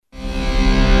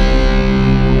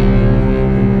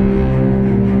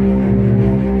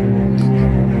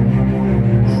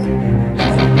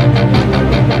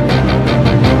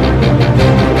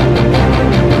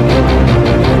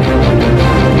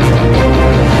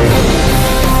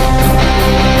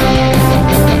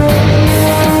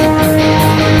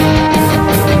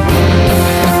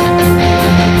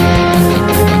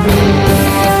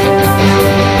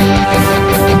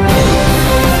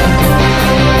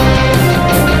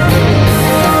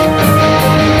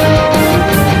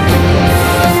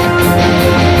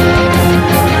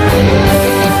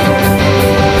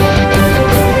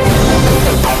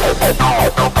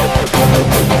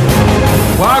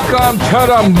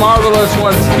another marvelous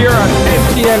one here on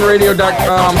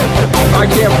ntnradio.com. I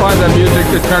can't find the music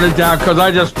to turn it down because I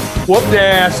just whooped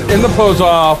ass in the pose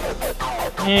off.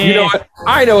 You know it.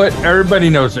 I know it.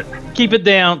 Everybody knows it. Keep it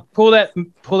down. Pull that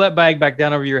bag back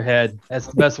down over your head. That's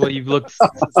the best way you've looked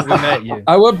since we met you.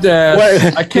 I whooped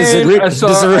ass. I came. I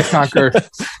saw. I conquered.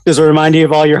 Does it remind you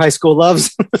of all your high school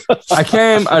loves? I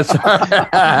came. I saw.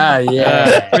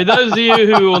 Yeah. For those of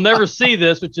you who will never see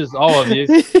this, which is all of you,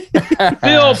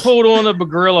 Phil pulled on a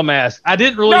gorilla mask. I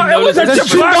didn't really notice. It was a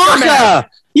Chewbacca.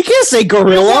 You can't say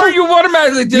gorilla. You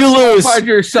automatically disqualified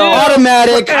yourself.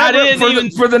 Automatic.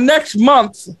 For the next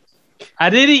month. I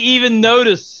didn't even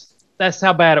notice. That's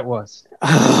how bad it was. This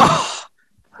is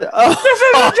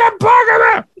a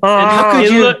Chewbacca.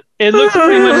 It looks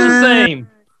pretty much the same.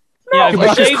 Yeah,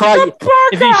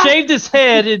 if he shaved his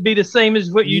head, it'd be the same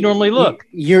as what you normally look.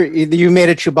 You made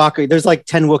a Chewbacca. There's like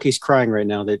 10 Wookiees crying right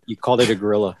now that you called it a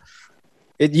gorilla.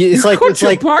 It's like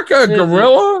Chewbacca a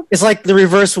gorilla. It's like the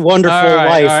reverse Wonderful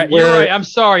Life. All right. You're right. I'm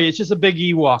sorry. It's just a big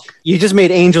Ewok. You just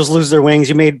made angels lose their wings.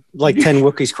 You made like 10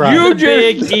 Wookiees cry.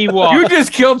 Big Ewok. You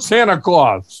just killed Santa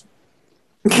Claus.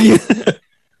 You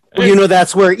know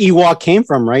that's where Ewok came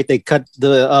from, right? They cut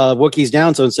the Wookiees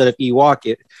down, so instead of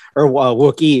Ewok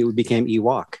Wookiee, it became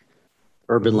Ewok.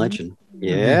 Urban legend.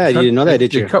 Yeah, you didn't know that,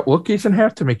 did you? You cut Wookiees in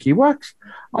half to make Ewoks?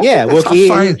 Yeah, Wookiee.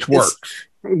 How science works.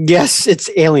 Yes, it's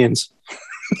aliens.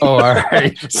 Oh, all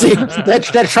right. See,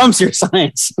 that trumps your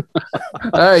science.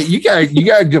 You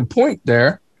got a good point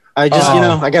there. I just,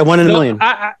 I got one in a million.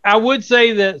 I would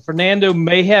say that Fernando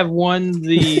may have won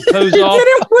the pose off. He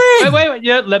didn't win. Wait.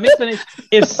 Yeah, let me finish.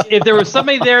 If there was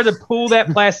somebody there to pull that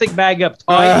plastic bag up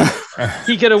tight,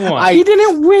 he could have won. He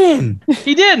didn't win.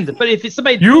 He didn't. But if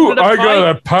somebody pulled it up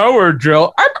got a power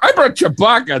drill. I brought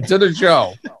Chewbacca to the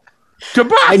show.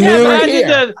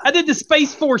 Chewbacca. I did the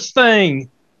Space Force thing.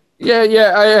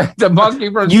 Yeah. The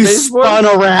monkey from you Space spun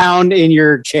Force? around in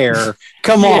your chair.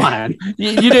 Come on.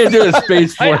 You didn't do a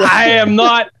Space Force. I am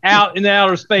not out in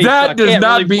outer space. That does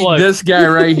not beat this guy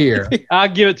right here. I'll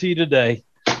give it to you today.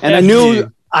 And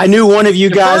I knew one of you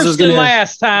guys was going to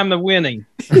last time the winning.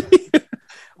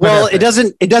 Well, it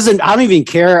doesn't. I don't even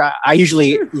care. I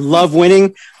usually love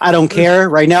winning. I don't care.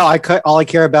 Right now, all I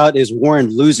care about is Warren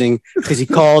losing because he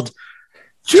called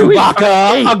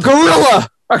Chewbacca a gorilla.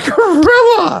 A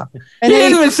gorilla. And he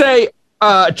didn't even say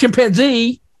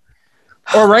chimpanzee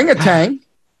or orangutan.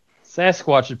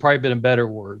 Sasquatch would probably been a better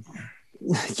word.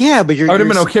 Yeah, but I would have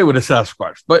been okay with a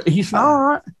Sasquatch, but he's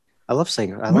not. I love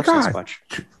Sasquatch.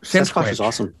 Sasquatch is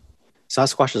awesome.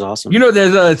 Sasquatch is awesome. You know,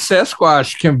 there's a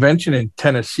Sasquatch convention in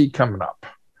Tennessee coming up.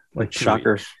 Like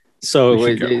shocker. So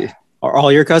are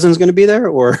all your cousins going to be there,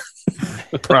 or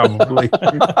probably?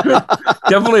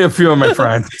 Definitely a few of my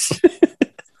friends.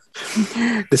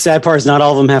 The sad part is not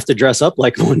all of them have to dress up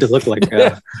like one to look like.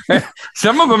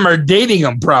 Some of them are dating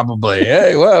them, probably.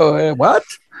 Hey, whoa, what?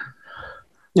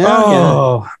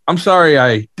 Yeah. I'm sorry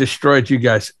I destroyed you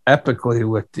guys epically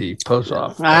with the post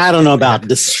off. I don't know about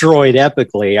destroyed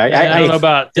epically. I don't know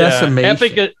about decimation.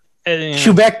 Epic.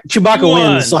 Chewbacca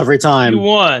wins every time. You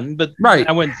won, but right.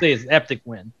 I wouldn't say it's epic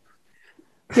win.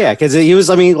 Yeah, because he was,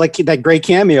 like that great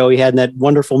cameo he had in that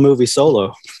wonderful movie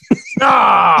Solo. Or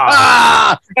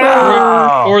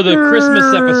the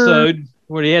Christmas episode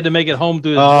where he had to make it home to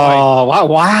his wife. Oh,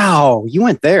 wow. You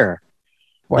went there.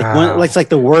 Wow. It's like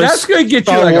the worst. That's going to get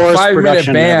you like a 5-minute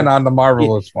ban on the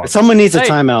Marvelous one. Someone needs a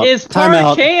timeout. It's part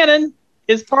of canon.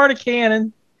 It's part of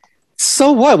canon.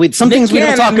 So what? Some things we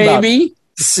don't talk about.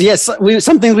 Yes,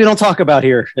 some things we don't talk about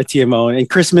here at TMO, and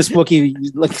Christmas Wookiee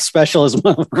special as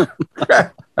well.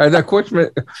 That Christmas.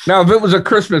 Now, if it was a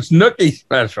Christmas Nookie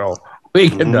special,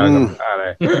 we could talk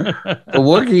about it. The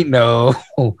Wookiee, no,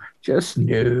 just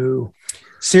no.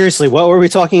 Seriously, what were we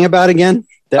talking about again?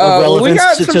 We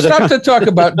got some stuff to talk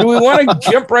about. Do we want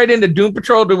to jump right into Doom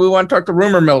Patrol? Or do we want to talk to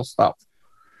rumor mill stuff?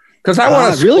 Because I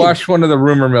want to squash one of the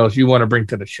rumor mills you want to bring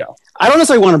to the show. I don't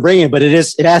necessarily want to bring it, but it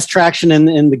has traction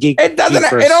in the geek. It doesn't.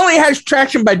 It only has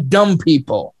traction by dumb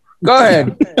people. Go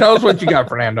ahead. Tell us what you got,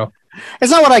 Fernando.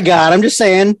 It's not what I got. I'm just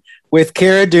saying with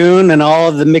Cara Dune and all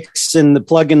of the mix and the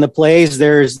plug and the plays,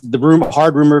 there's the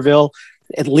hard rumorville,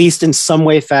 at least in some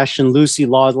way, fashion, Lucy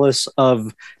Lawless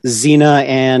of Xena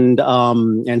and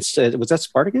was that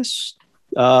Spartacus?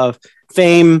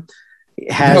 Fame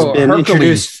has been Hercules.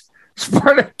 Introduced.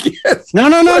 Spartacus. No.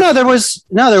 There was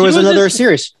another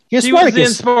series. She was in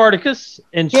Spartacus,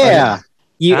 and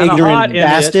you ignorant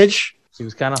bastard. She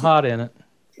was kind of hot in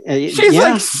it. She's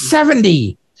like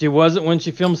 70. She wasn't when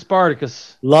she filmed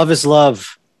Spartacus. Love is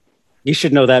love. You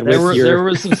should know that. There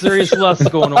was some serious lust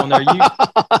going on there.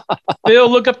 Phil,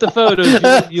 look up the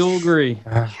photos. You'll agree.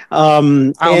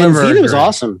 And Xeno's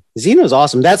awesome. Xeno's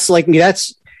awesome. That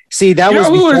was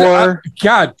before.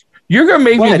 God, you're gonna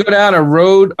make me go down a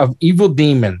road of evil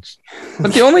demons.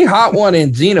 But the only hot one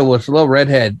in Xena was the little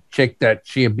redhead chick that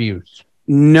she abused.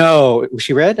 No, was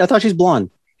she red? I thought she was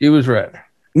blonde. She was red.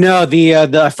 No,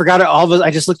 I forgot it. I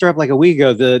just looked her up like a week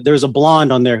ago. There was a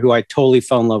blonde on there who I totally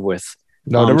fell in love with.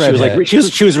 No, the redhead. She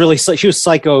was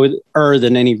psycho-er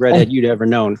than any redhead you'd ever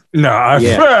known. No,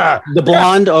 the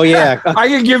blonde. Oh yeah, I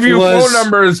can give you phone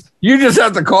numbers. You just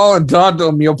have to call and talk to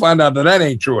them. You'll find out that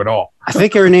ain't true at all. I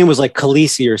think her name was like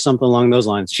Khaleesi or something along those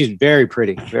lines. She's very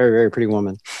pretty, very very pretty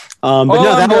woman.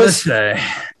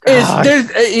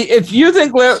 If you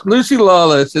think Lucy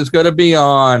Lawless is going to be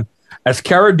on as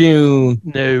Cara Dune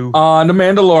on The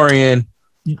Mandalorian,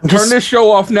 turn this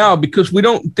show off now because we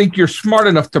don't think you're smart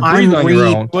enough to breathe on your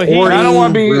own. I don't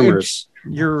want to be rumors.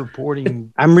 You're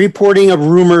reporting. I'm reporting a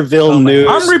Rumorville news.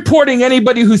 I'm reporting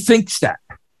anybody who thinks that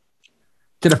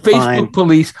to the Facebook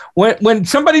police. When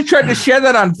somebody tried to share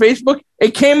that on Facebook,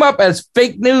 it came up as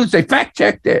fake news. They fact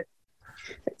checked it.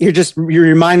 You're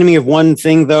reminding me of one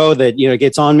thing though that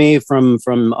gets on me from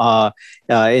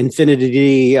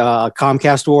Infinity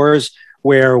Comcast Wars,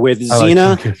 where with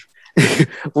Xena,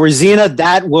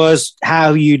 that was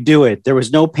how you do it. There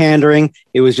was no pandering.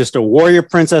 It was just a warrior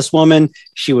princess woman.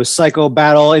 She was psycho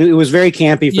battle, and it was very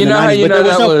campy for the 90s. But there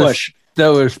was no push.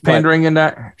 There was pandering in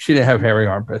that. She didn't have hairy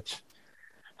armpits.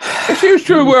 If she was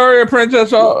true warrior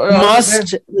princess.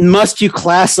 Must you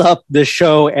class up the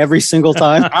show every single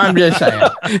time? I'm just saying.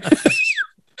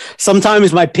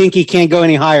 Sometimes my pinky can't go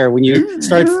any higher when you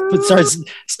start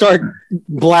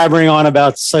blabbering on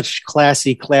about such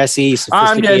classy, sophisticated.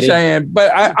 I'm just saying,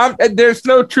 but there's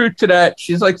no truth to that.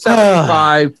 She's like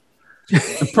 75.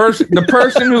 The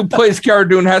person who plays Cara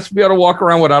Dune has to be able to walk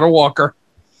around without a walker.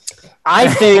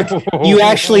 I think you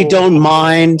actually don't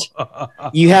mind.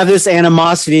 You have this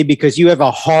animosity because you have a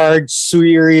hard,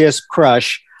 serious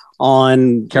crush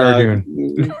on Cara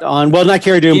Dune. Not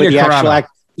Cara Dune, but the actual act.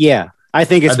 Yeah, I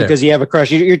think it's because you have a crush.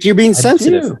 You're being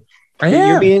sensitive. I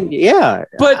am.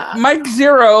 But Mike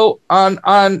Zero on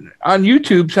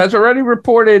YouTube has already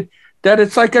reported that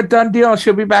it's like a done deal and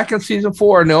she'll be back in season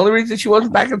 4. And the only reason she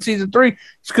wasn't back in season 3 is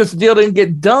because the deal didn't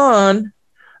get done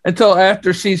until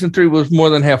after season 3 was more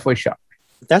than halfway shot.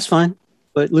 That's fine.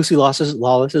 But Lucy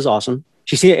Lawless is awesome.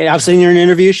 I've seen her in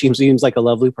interviews. She seems like a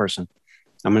lovely person.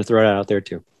 I'm going to throw it out there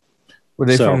too. Were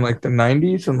they from like the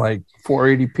 90s and like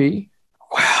 480p?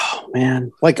 Wow,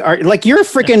 man. Like you're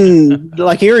freaking,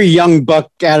 like you're a young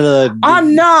buck out of the...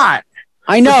 I'm not.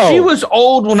 I know. But she was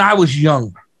old when I was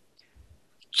young.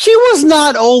 She was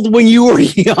not old when you were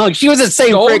young. She was the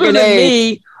same freaking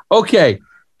age. Me. Okay.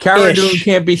 Cara Dune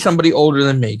can't be somebody older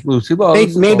than me. Lucy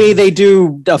Lawless. Maybe they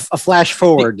do a flash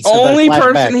forward. The only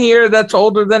person here that's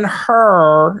older than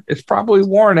her is probably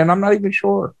Warren, and I'm not even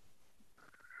sure.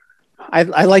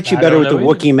 I liked you better with the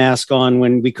Wookiee mask on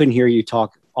when we couldn't hear you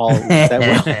talk all that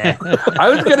well. I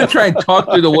was going to try and talk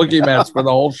through the Wookiee mask for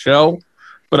the whole show,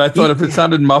 but I thought if it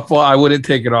sounded muffled, I wouldn't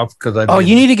take it off because I. Oh,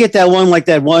 you need to get that one like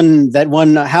that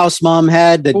one house mom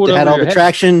had that had all the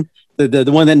traction.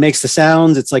 The one that makes the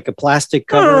sounds. It's like a plastic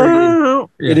cover.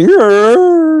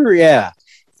 Yeah,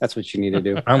 that's what you need to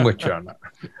do. I'm with you on that.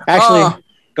 Actually,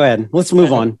 go ahead. Let's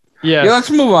move on. Yeah,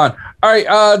 let's move on. All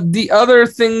right. The other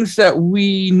things that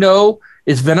we know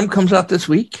is Venom comes out this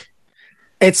week.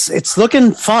 It's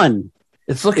looking fun.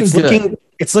 It's looking good.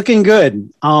 It's looking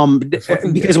good.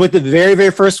 Because with the very,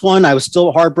 very first one, I was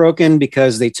still heartbroken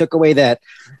because they took away that.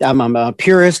 I'm a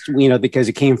purist, because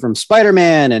it came from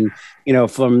Spider-Man and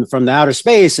from the outer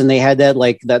space, and they had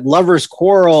that lovers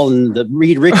quarrel, and the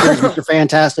Reed Richards, Mr.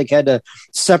 Fantastic, had to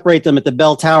separate them at the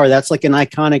Bell Tower. That's like an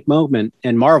iconic moment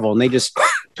in Marvel, and they just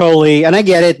totally. And I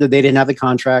get it that they didn't have the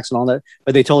contracts and all that,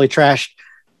 but they totally trashed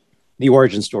the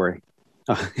origin story.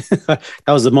 That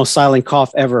was the most silent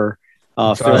cough ever.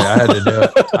 Sorry, I had to do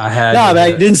it.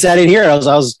 I didn't say I didn't hear it.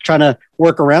 I was trying to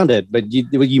work around it, but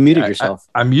you muted yourself.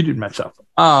 I muted myself.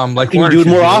 Can you do it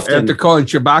more often? After calling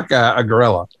Chewbacca a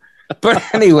gorilla. But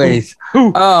anyways,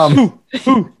 who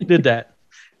did that?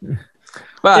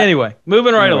 But anyway,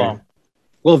 moving right along.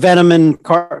 Well, Venom and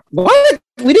what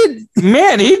we did?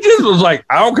 Man, he just was like,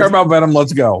 I don't care about Venom.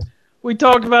 Let's go. We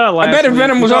talked about it last. I bet if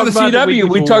Venom was on the CW,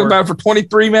 we talked about it for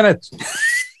 23 minutes.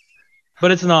 But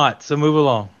it's not. So move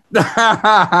along.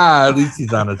 At least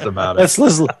he's honest about it.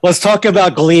 Let's talk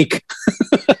about Gleek.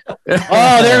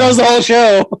 Oh, there goes the whole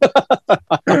show.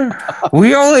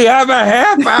 We only have a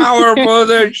half hour for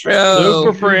the show.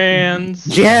 Super Friends.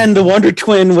 Jan, the Wonder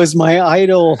Twin, was my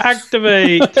idol.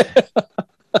 Activate.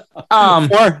 All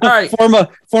right.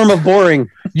 Form of boring.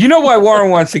 You know why Warren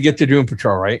wants to get to Doom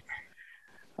Patrol, right?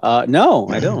 No,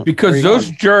 I don't. Because those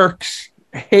jerks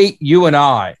hate you and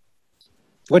I.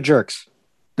 What jerks?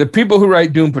 The people who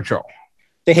write Doom Patrol.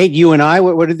 They hate you and I?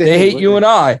 What did they hate? Hate you and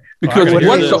I. Because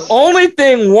what's the only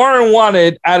thing Warren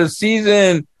wanted out of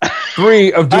season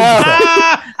 3 of Doom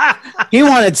Patrol? He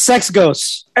wanted sex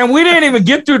ghosts. And we didn't even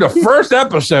get through the first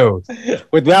episode.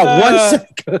 Without one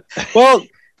sex ghost. Well,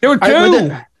 there were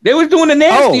two. They was doing the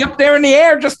nasty up there in the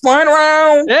air, just flying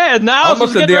around. Yeah, Niles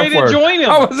was getting ready to join him.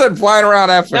 I wasn't flying around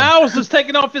after him. Niles was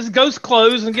taking off his ghost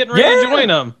clothes and getting ready to join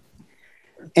him.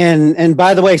 And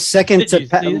by the way, second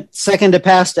to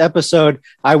past episode,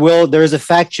 there is a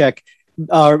fact check.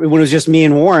 When it was just me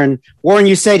and Warren. Warren,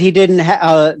 you said you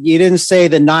didn't say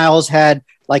that Niles had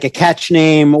like a catch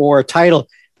name or a title.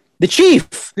 The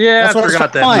Chief. Yeah, that's what I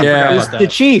forgot that. Yeah, it was the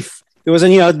Chief. It was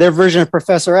their version of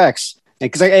Professor X.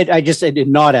 Because it did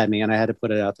nod at me and I had to put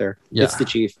it out there. Yeah. It's the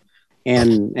Chief.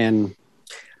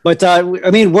 But I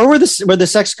mean, where were the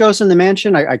sex ghosts in the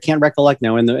mansion? I can't recollect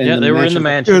now. They were in the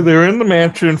mansion. Yeah, they were in the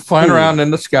mansion, flying around in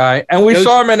the sky, and we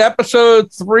saw them in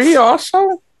episode 3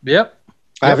 also. Yep,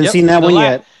 I haven't seen that one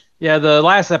yet. Yeah, the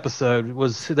last episode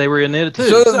was they were in it too.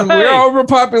 So we're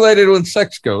overpopulated with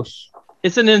sex ghosts.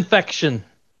 It's an infection.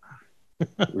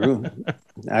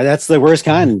 That's the worst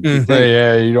kind.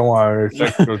 Yeah, you don't want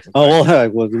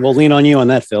to. We'll lean on you on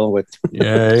that, Phil.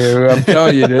 Yeah, I'm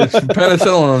telling you, there's some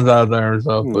penicillins out there and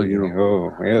stuff. But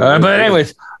but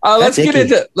anyways, let's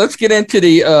get into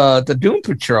the Doom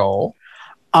Patrol.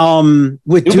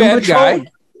 With Doom Patrol,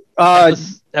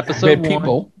 episode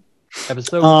people.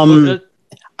 Episode.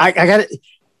 I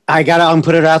gotta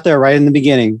put it out there right in the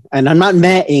beginning, and I'm not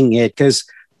matting it because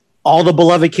all the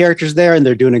beloved characters there, and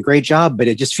they're doing a great job, but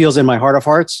it just feels in my heart of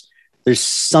hearts, there's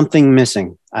something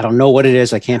missing. I don't know what it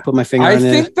is. I can't put my finger on it. I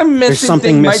think the missing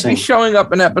thing might be showing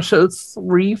up in episode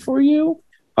 3 for you.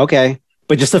 Okay.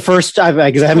 But just the first,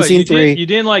 because I haven't seen 3. You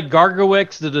didn't like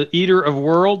Gargowex, the Eater of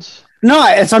Worlds? No,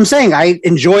 as I'm saying, I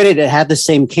enjoyed it. It had the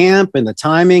same camp and the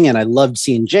timing, and I loved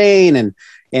seeing Jane,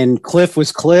 and Cliff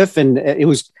was Cliff, and it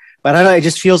was, but I don't know, it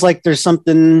just feels like there's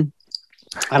something,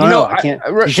 I don't know. I can't,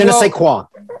 je ne sais quoi.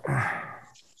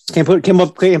 Can't put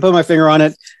my finger on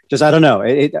it. Just I don't know.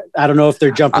 I don't know if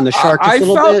they're jumping the shark. I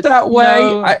felt that way.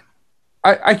 No.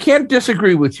 I can't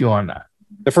disagree with you on that.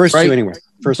 The first 2 anyway.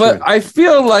 I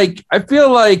feel like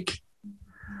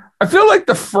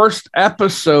the first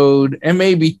episode and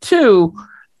maybe 2,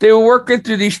 they were working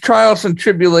through these trials and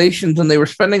tribulations, and they were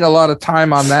spending a lot of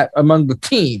time on that among the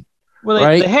team. Well,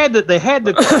 they had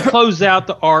to close out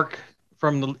the arc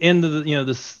from the end of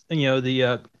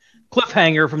the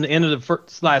cliffhanger from the end of the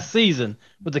last season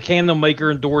with the Candlemaker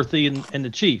and Dorothy and the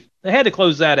Chief. They had to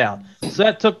close that out. So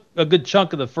that took a good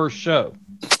chunk of the first show.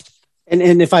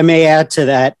 And if I may add to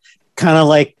that, kind of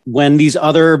like when these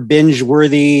other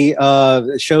binge-worthy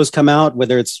shows come out,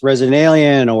 whether it's Resident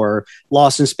Alien or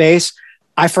Lost in Space,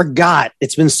 I forgot.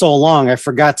 It's been so long. I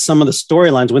forgot some of the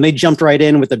storylines. When they jumped right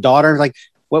in with the daughter, like,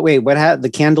 what happened? The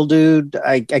candle dude?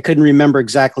 I couldn't remember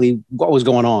exactly what was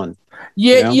going on.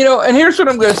 Yeah, and here's what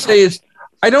I'm going to say is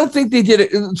I don't think they did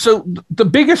it. So the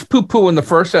biggest poo-poo in the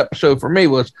first episode for me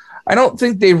was I don't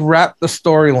think they wrapped the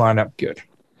storyline up good.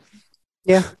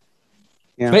 Yeah.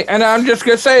 And I'm just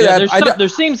going to say that. There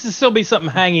seems to still be something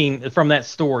hanging from that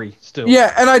story still.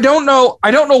 Yeah, and I don't know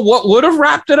what would have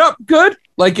wrapped it up good.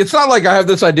 Like, it's not like I have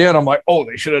this idea and I'm like, oh,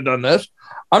 they should have done this.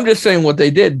 I'm just saying what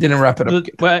they didn't wrap it up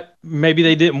good. But maybe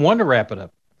they didn't want to wrap it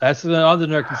up. That's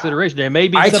another consideration. There may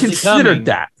be something I considered coming.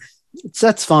 that.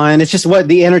 That's fine. It's just what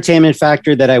the entertainment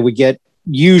factor that I would get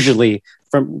usually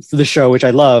from the show, which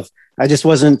I love. I just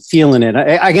wasn't feeling it.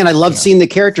 I loved seeing the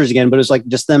characters again, but it was like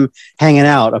just them hanging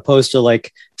out, opposed to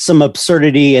like some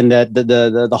absurdity and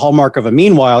the hallmark of a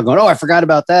meanwhile going, oh, I forgot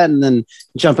about that, and then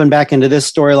jumping back into this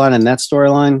storyline and that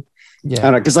storyline. Yeah, I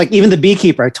don't know, because like even the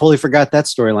beekeeper, I totally forgot that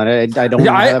storyline. I don't.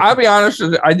 Yeah, I'll be honest,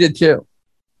 I did too.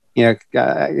 Yeah.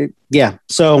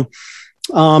 So.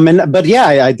 I love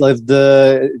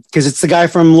because it's the guy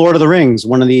from Lord of the Rings.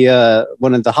 One of the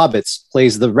hobbits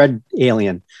plays the red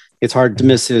alien. It's hard to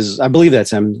miss I believe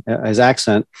that's him, his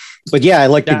accent. But yeah, I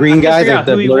like the green guy. I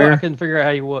couldn't figure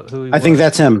out who he was. I think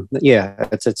that's him. Yeah,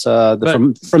 it's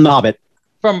from the Hobbit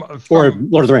or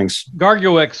Lord of the Rings.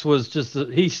 Gargowex was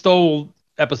he stole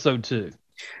episode 2.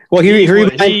 Well,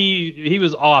 he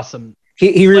was awesome.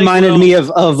 He reminded me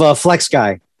of Flex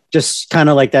Guy, just kind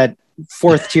of like that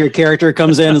 4th tier character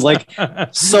comes in, is like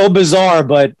so bizarre,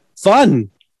 but fun,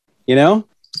 you know.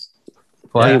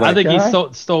 Well, Anyway. I think he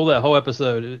stole that whole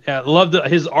episode. I loved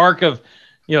his arc of,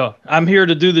 I'm here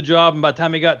to do the job, and by the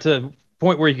time he got to the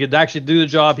point where he could actually do the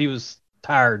job, he was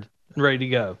tired and ready to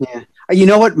go. Yeah, you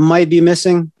know what might be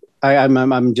missing?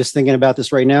 I'm just thinking about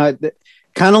this right now.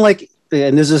 Kind of like,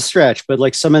 and this is a stretch, but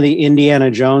like some of the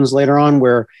Indiana Jones later on,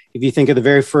 where if you think of the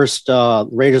very first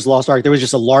Raiders Lost Ark, there was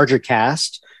just a larger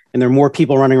cast and there are more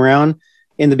people running around.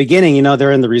 In the beginning,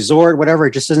 they're in the resort, whatever.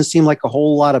 It just doesn't seem like a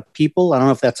whole lot of people. I don't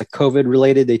know if that's a COVID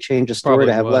related. They changed the story Probably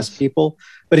to have was. less people,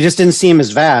 but it just didn't seem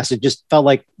as vast. It just felt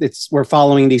like we're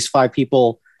following these 5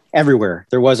 people everywhere.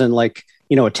 There wasn't like,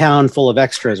 a town full of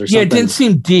extras or something. Yeah, it didn't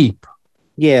seem deep.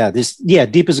 Yeah,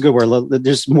 deep is a good word.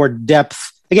 There's more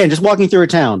depth. Again, just walking through a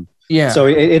town. Yeah. So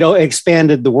it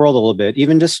expanded the world a little bit.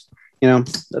 Even just,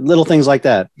 little things like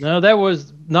that. No, that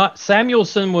was not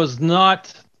Samuelson. Was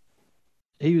not.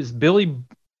 He was Billy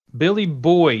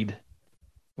Boyd.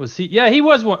 Was he? Yeah, he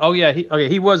was one. Oh yeah,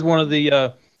 he was one of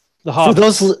the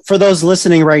hobbits. For those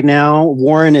listening right now,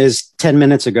 Warren is 10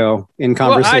 minutes ago in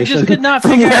conversation. Well, I just could not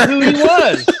figure out who he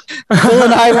was. Phil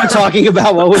and I were talking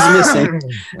about what was missing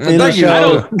in the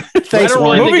show. Thanks,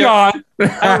 Warren. Moving on.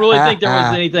 I don't really think there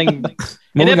was anything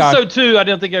in episode 2. I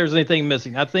don't think there was anything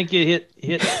missing. I think it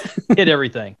hit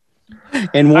everything.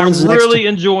 And Warren's I really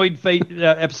enjoyed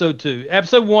episode 2.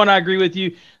 Episode 1, I agree with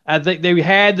you. I think they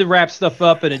had to wrap stuff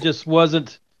up, and it just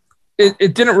wasn't. It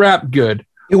didn't wrap good.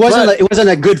 It wasn't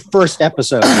a good first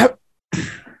episode.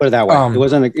 Put it that way. It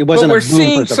wasn't. But we're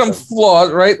seeing some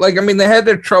flaws, right? Like, I mean, they had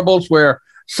their troubles where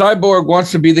Cyborg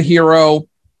wants to be the hero.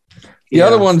 The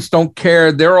other ones don't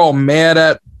care. They're all mad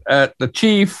at the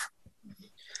chief.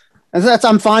 And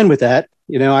I'm fine with that.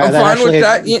 I'm fine with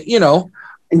that.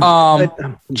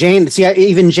 Jane,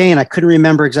 even Jane, I couldn't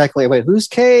remember exactly. Wait, who's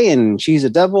Kay? And she's a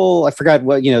devil. I forgot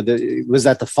what. Was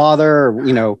that the father?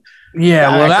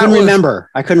 Yeah. Well, I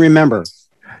couldn't remember.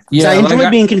 Yeah, I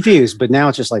enjoyed being confused, but now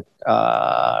it's just like,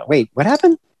 wait, what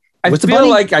happened? I feel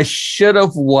like I should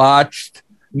have watched.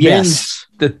 Yes.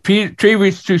 The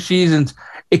previous 2 seasons.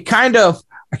 It kind of.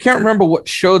 I can't remember what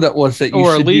show that was that you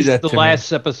or should at least do that the to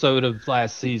last me. episode of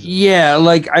last season. Yeah,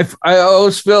 like I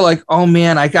always feel like, oh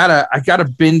man, I gotta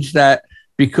binge that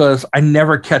because I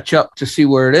never catch up to see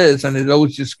where it is, and it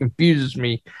always just confuses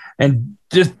me. And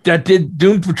just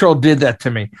Doom Patrol did that to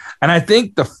me. And I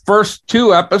think the first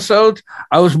 2 episodes,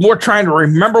 I was more trying to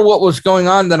remember what was going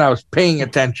on than I was paying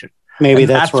attention. Maybe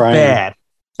that's where bad.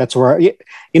 That's where I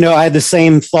had the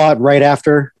same thought right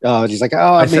after. She's like,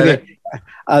 oh, maybe.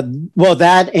 Well,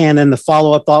 that and then the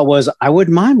follow-up thought was I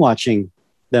wouldn't mind watching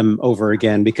them over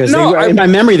again because in my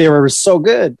memory they were so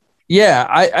good. Yeah,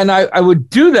 I would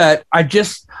do that. I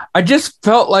just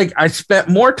felt like I spent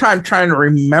more time trying to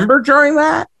remember during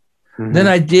that than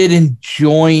I did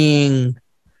enjoying,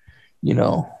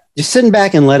 just sitting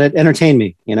back and let it entertain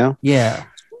me. Yeah.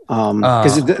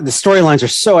 Because the storylines are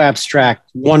so abstract,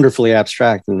 wonderfully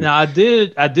abstract. Now I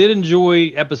did enjoy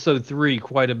episode 3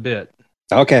 quite a bit.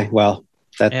 Okay, well.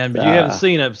 But you haven't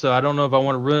sid it, so I don't know if I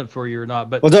want to ruin it for you or not.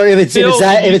 But if it's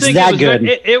that good,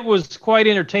 it was quite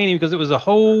entertaining because it was a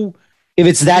whole. If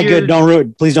it's that good,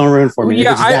 please don't ruin it for me.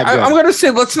 Yeah, I'm going to say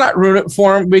let's not ruin it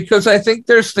for him because I think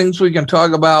there's things we can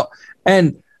talk about.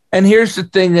 And here's the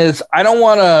thing: is I don't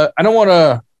want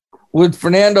to with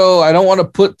Fernando. I don't want to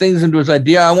put things into his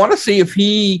idea. I want to see if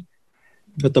he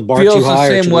put the bar feels too high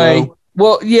the same way. Low.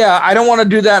 Well, yeah, I don't want to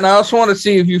do that, and I also want to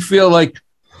see if you feel like.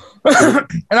 And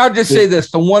I'll just say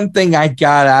this: the one thing I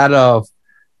got out of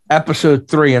episode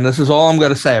 3, and this is all I'm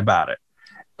going to say about it,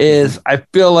 is I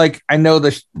feel like I know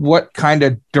what kind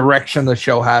of direction the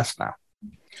show has now.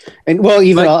 And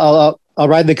I'll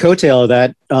ride the coattail of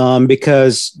that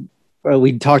because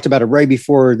we talked about it right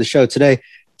before the show today.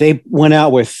 They went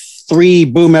out with 3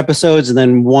 boom episodes and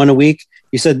then 1 a week.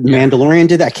 You said Mandalorian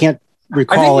did that? I can't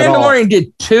recall. I think Mandalorian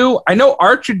did 2. I know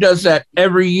Archer does that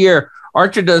every year.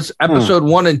 Archer does episode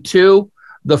 1 and 2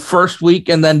 the first week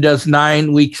and then does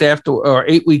 9 weeks after or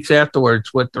 8 weeks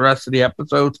afterwards with the rest of the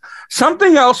episodes.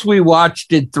 Something else we watched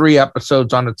did 3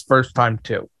 episodes on its first time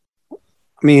too. I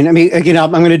mean, again,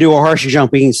 I'm going to do a harsh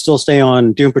jump. We can still stay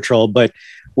on Doom Patrol, but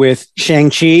with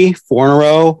Shang-Chi 4 in a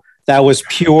row, that was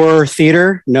pure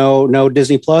theater. No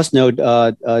Disney Plus, no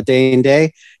day and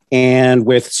day. And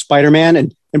with Spider-Man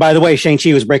and by the way,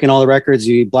 Shang-Chi was breaking all the records.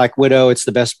 Black Widow, it's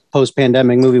the best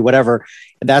post-pandemic movie, whatever.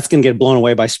 That's going to get blown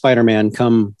away by Spider-Man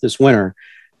come this winter.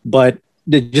 But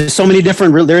just so many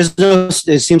different.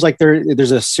 It seems like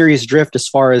there's a serious drift as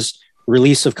far as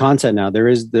release of content now. There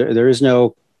is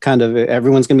no kind of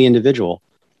everyone's going to be individual.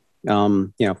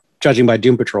 Judging by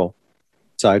Doom Patrol.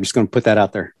 So I'm just going to put that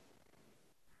out there.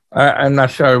 I'm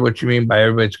not sure what you mean by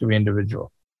everybody's going to be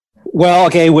individual. Well,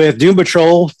 okay, with Doom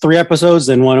Patrol, 3 episodes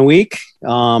and 1 a week. You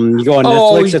go on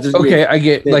Netflix. Okay, I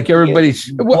get like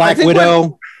everybody's Black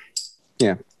Widow.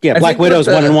 Black Widow's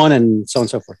 1 and 1, and so on and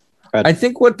so forth. I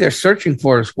think what they're searching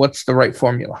for is what's the right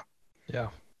formula.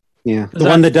 Yeah, the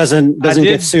one that doesn't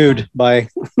get sued by.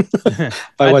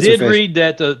 I did read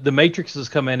that the Matrix is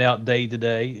coming out day to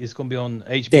day. It's going to be on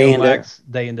HBO Max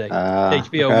day and day.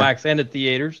 HBO Max and the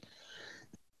theaters.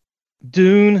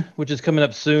 Dune, which is coming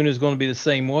up soon, is going to be the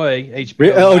same way.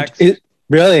 HBO Max.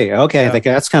 Really? Okay, I think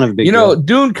that's kind of a big. Deal.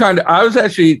 Dune kind of. I was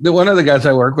actually one of the guys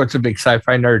I work with, a big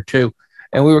sci-fi nerd too,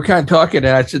 and we were kind of talking,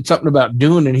 and I said something about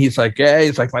Dune, and he's like, "Yeah,"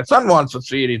 he's like, "My son wants to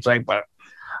see it." He's like, "But."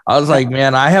 I was like,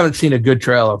 man, I haven't seen a good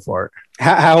trailer for it.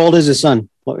 How old is his son?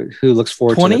 Who looks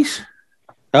forward 20s? To it?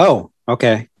 Oh,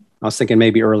 okay. I was thinking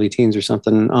maybe early teens or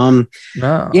something. No.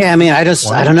 Yeah, I mean, I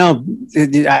don't know.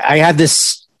 I had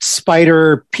this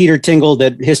spider Peter Tingle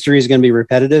that history is going to be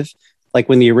repetitive. Like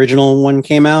when the original one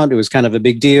came out, it was kind of a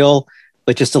big deal,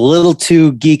 but just a little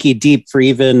too geeky deep for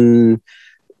even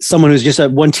someone who's just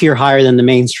one tier higher than the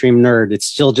mainstream nerd. It's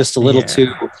still just a little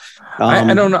too.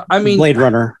 I don't know. I mean, Blade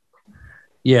Runner.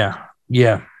 Yeah.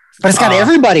 But it's got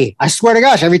everybody. I swear to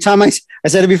gosh, every time I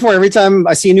said it before, every time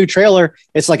I see a new trailer,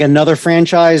 it's like another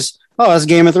franchise. Oh, that's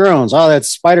Game of Thrones. Oh, that's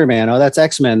Spider-Man. Oh, that's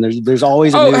X-Men. There's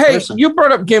always a new person. You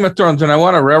brought up Game of Thrones, and I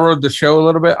want to railroad the show a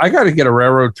little bit. I got to get a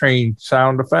railroad train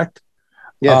sound effect.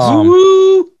 Yes.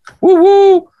 Woo,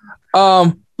 woo,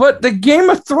 woo. But the Game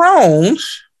of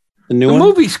Thrones, the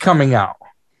movie's coming out.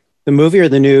 The movie or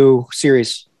the new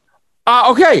series?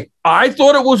 Okay. I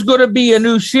thought it was going to be a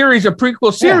new series, a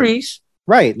prequel series.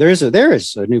 Yeah. Right. There is a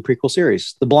new prequel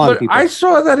series. The Blonde People. I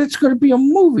saw that it's going to be a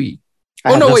movie.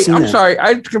 I'm sorry.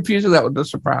 I'm confusing that with The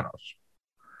Sopranos.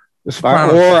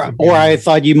 Or I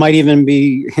thought you might even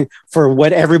be, for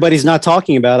what everybody's not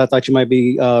talking about, I thought you might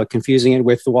be confusing it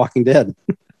with The Walking Dead.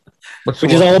 which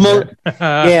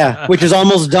is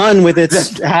almost done with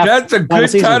its. That's a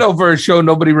good title for a show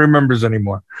nobody remembers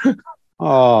anymore.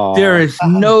 Oh, there is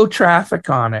no traffic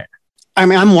on it. I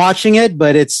mean, I'm watching it,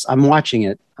 but I'm watching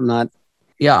it. I'm not.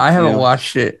 Yeah, I haven't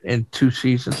watched it in 3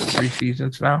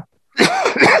 seasons now.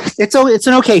 It's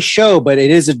an okay show, but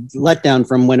it is a letdown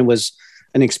from when it was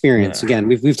an experience. Yeah. Again,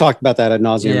 we've talked about that ad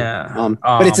nauseum. Yeah.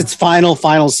 But it's its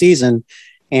final season,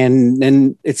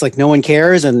 and it's like no one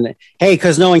cares. And hey,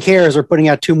 because no one cares, we're putting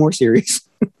out 2 more series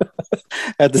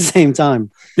at the same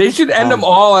time. They should end them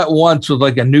all at once with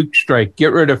like a nuke strike.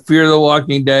 Get rid of Fear the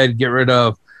Walking Dead. Get rid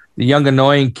of the young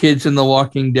annoying kids in The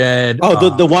Walking Dead.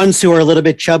 Oh, the ones who are a little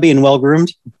bit chubby and well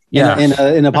groomed. Yeah,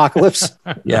 in Apocalypse.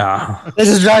 Yeah, this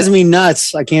is drives me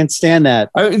nuts. I can't stand that.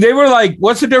 They were like,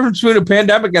 "What's the difference between a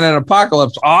pandemic and an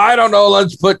apocalypse?" Oh, I don't know.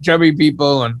 Let's put chubby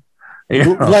people and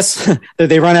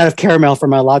they run out of caramel for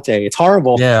my latte. It's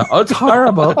horrible. Yeah, it's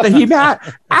horrible. The humanity.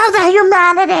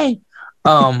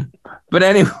 But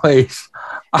anyways,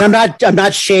 I'm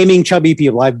not shaming chubby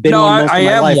people. I've been one most of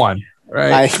my life. One.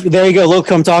 Right. There you go. Look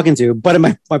who I'm talking to. But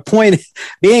my point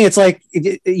being, it's like,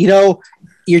 you're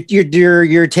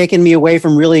taking me away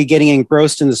from really getting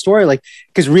engrossed in the story. Like,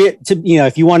 because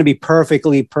if you want to be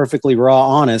perfectly raw,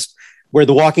 honest, where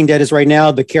The Walking Dead is right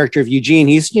now, the character of Eugene,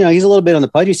 he's a little bit on the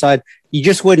pudgy side. You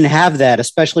just wouldn't have that,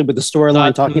 especially with the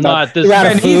storyline talking about.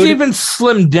 And he's even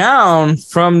slimmed down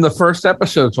from the first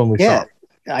episodes when we saw.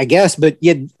 I guess, but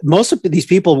yet most of these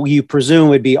people you presume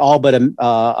would be all but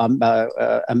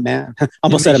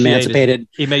almost said emancipated.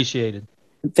 Emaciated.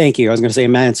 Thank you. I was going to say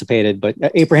emancipated, but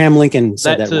Abraham Lincoln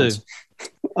said that once.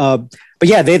 But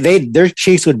yeah, their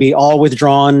cheeks would be all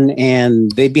withdrawn,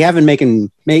 and they'd be having to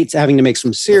make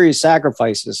some serious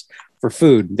sacrifices for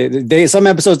food. Some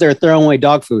episodes they're throwing away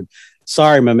dog food.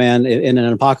 Sorry, my man. In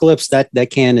an apocalypse, that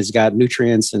can has got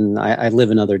nutrients, and I live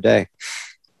another day.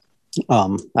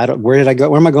 Where did I go?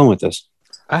 Where am I going with this?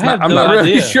 I'm not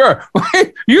really sure.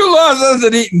 You lost us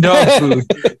at eating dog food.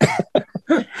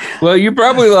 Well, you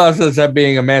probably lost us at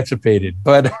being emancipated,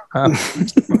 but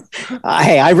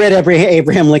hey, I read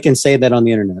Abraham Lincoln say that on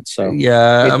the internet, so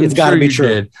yeah, it's got to be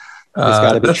true. It's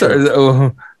got to be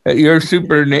true. Your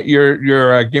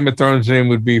Game of Thrones name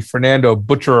would be Fernando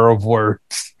Butcher of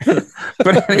Words.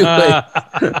 But anyway,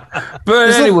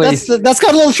 that's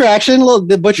got a little traction,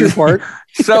 the butcher part.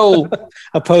 So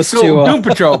opposed to Doom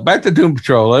Patrol. Back to Doom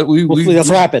Patrol. Let's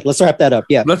wrap it. Let's wrap that up.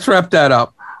 Yeah, let's wrap that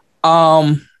up.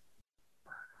 I'm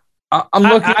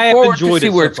looking forward to see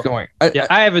where it's going.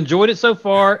 I have enjoyed it so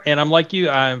far, and I'm like you.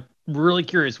 I'm really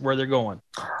curious where they're going.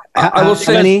 I will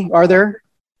say, how many are there?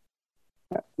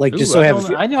 Like, just so I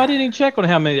have. I know I didn't even check on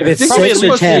how many. If it's 6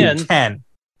 or 10. 10.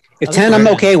 If 10, I'm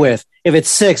okay with. If it's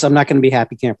 6, I'm not going to be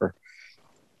happy camper.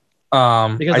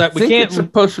 Because I think it's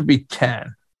supposed to be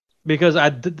 10. because I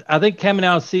think coming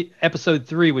out episode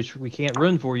 3, which we can't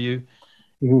run for you,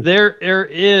 there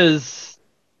is.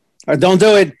 Don't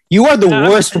do it. You are the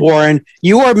worst, Warren.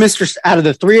 You are Mr. Out of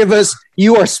the three of us,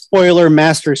 you are spoiler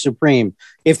master supreme.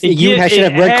 If you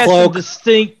should have Red Cloak.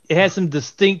 It has some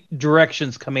distinct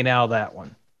directions coming out of that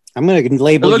one. I'm going to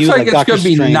label you like Doctor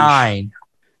Strange. It looks like it's going to be 9.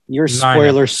 You're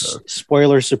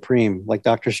spoiler supreme, like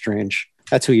Doctor Strange.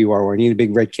 That's who you are, Warren. You need a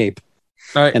big red cape.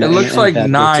 It looks like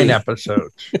 9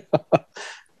 episodes.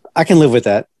 I can live with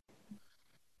that.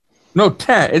 No,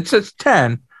 10. It says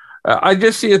 10. I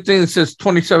just see a thing that says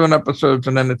 27 episodes,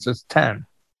 and then it says 10.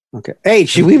 Okay. Hey,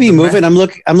 should we be moving? I'm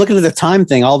looking at the time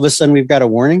thing. All of a sudden, we've got a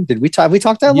warning. Did we talk? We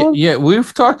talked that long? Yeah,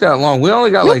 we've talked that long. We only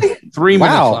got like 3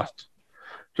 minutes left.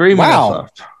 3 minutes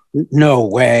left. No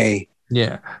way.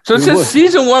 Yeah. So it says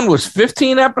season 1 was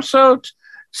 15 episodes.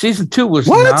 Season 2 was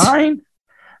 9.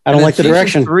 I don't like the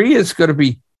direction. 3 is going to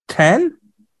be 10.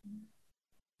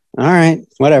 All right.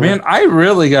 Whatever. Man, I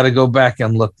really got to go back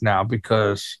and look now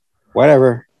because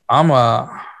whatever. I'm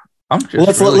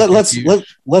just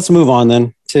let's move on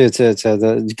then to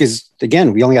the, because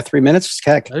again, we only got 3 minutes.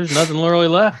 Heck. There's nothing really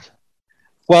left.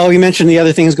 Well, you mentioned the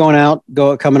other things coming up.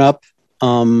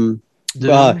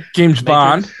 James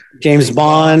Bond.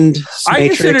 I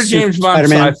consider James Bond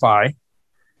sci-fi.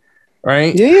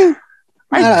 Right? Yeah.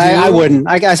 I wouldn't.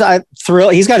 I guess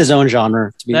he's got his own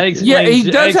genre. He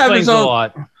does have his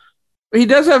own. He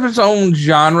does have his own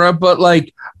genre, but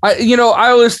like I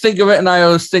always think of it, and I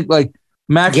always think like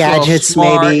Maxwell gadgets,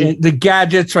 Smart, maybe and the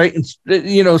gadgets, right? And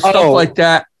stuff like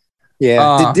that.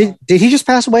 Yeah. Did he just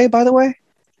pass away? By the way,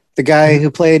 the guy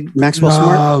who played Maxwell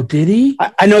Smart. Oh, did he?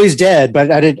 I know he's dead, but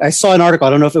I saw an article. I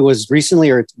don't know if it was recently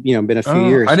or it's been a few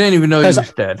years. I didn't even know he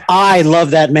was dead. I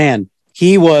love that man.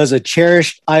 He was a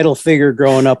cherished idol figure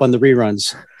growing up on the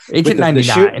reruns. Agent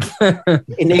 99.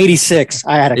 In 86,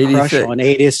 I had a crush on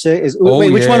 86.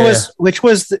 Which one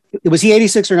was he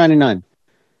 86 or 99?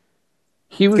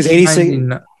 He was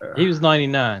 86. He was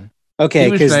 99. Okay.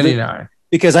 He was 99.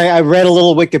 Because I read a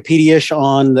little Wikipedia-ish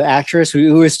on the actress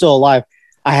who is still alive.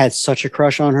 I had such a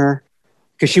crush on her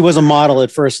because she was a model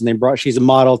at first and she's a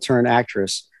model turned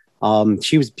actress.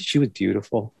 She was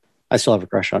beautiful. I still have a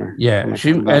crush on her. Yeah,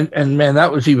 and man,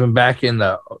 that was even back in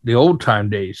the old time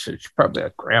days. So she's probably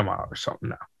a grandma or something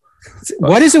now.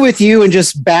 What is it with you and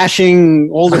just bashing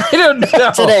older? I don't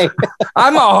know. Today?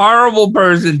 I'm a horrible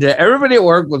person. Everybody at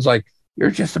work was like,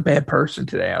 "You're just a bad person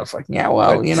today." I was like, "Yeah,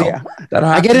 well, that happens."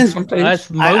 I get into that's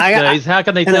most days. How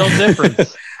can they tell the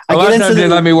difference? They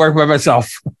let me work by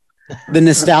myself. The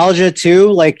nostalgia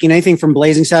too, like anything from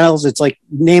Blazing Saddles, it's like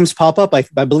names pop up. I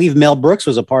believe Mel Brooks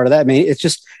was a part of that. I mean, it's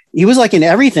just. He was like in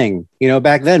everything,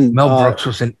 back then. Mel Brooks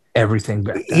was in everything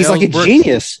back then. He's like a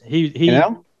genius.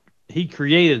 He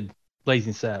created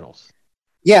Blazing Saddles.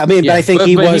 Yeah, I mean, but I think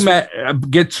he was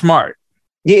Get Smart.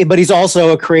 Yeah, but he's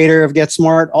also a creator of Get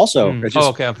Smart. Also,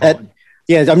 okay.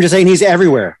 I'm just saying he's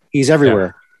everywhere. He's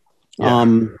everywhere. Yeah.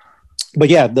 But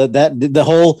yeah,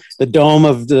 the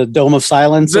dome of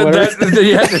silence. You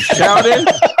had to shout in.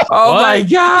 Oh my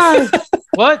God!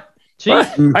 What? I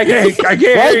can't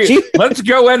hear you. Let's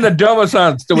go in the dome of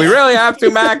silence. Do we really have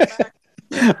to, Mac?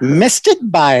 Missed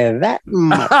it by that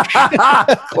much.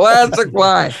 Classic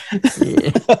line.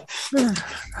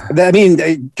 I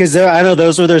mean, because I know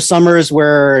those were their summers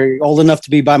where old enough to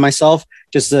be by myself.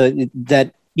 Just the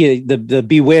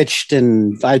Bewitched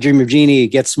and I Dream of Jeannie,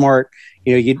 Get Smart.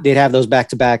 They'd have those back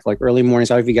to back, like early mornings.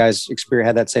 How have you guys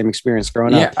had that same experience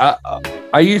growing up? Yeah,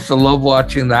 I used to love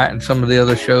watching that and some of the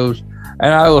other shows.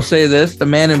 And I will say this: the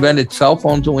man invented cell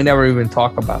phones, and we never even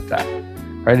talk about that.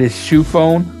 Right? His shoe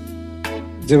phone.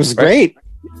 It was great.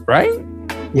 Right?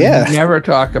 Yeah. We never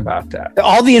talk about that.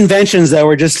 All the inventions that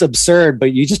were just absurd,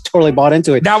 but you just totally bought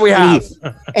into it. Now we have.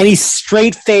 And he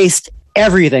straight-faced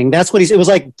everything. That's what it was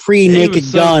like pre-Naked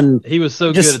Gun. He was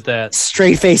so good at that.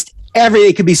 Straight-faced everything.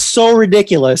 It could be so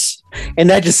ridiculous. And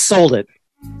that just sold it.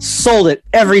 Sold it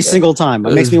every single time.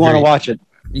 It makes me want to watch it.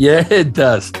 Yeah, it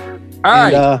does. All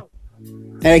right.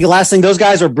 And the last thing, those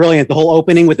guys are brilliant. The whole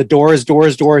opening with the doors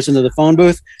into the phone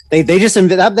booth. They just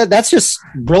that's just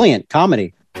brilliant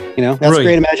comedy. That's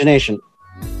great imagination.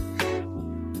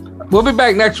 We'll be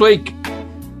back next week.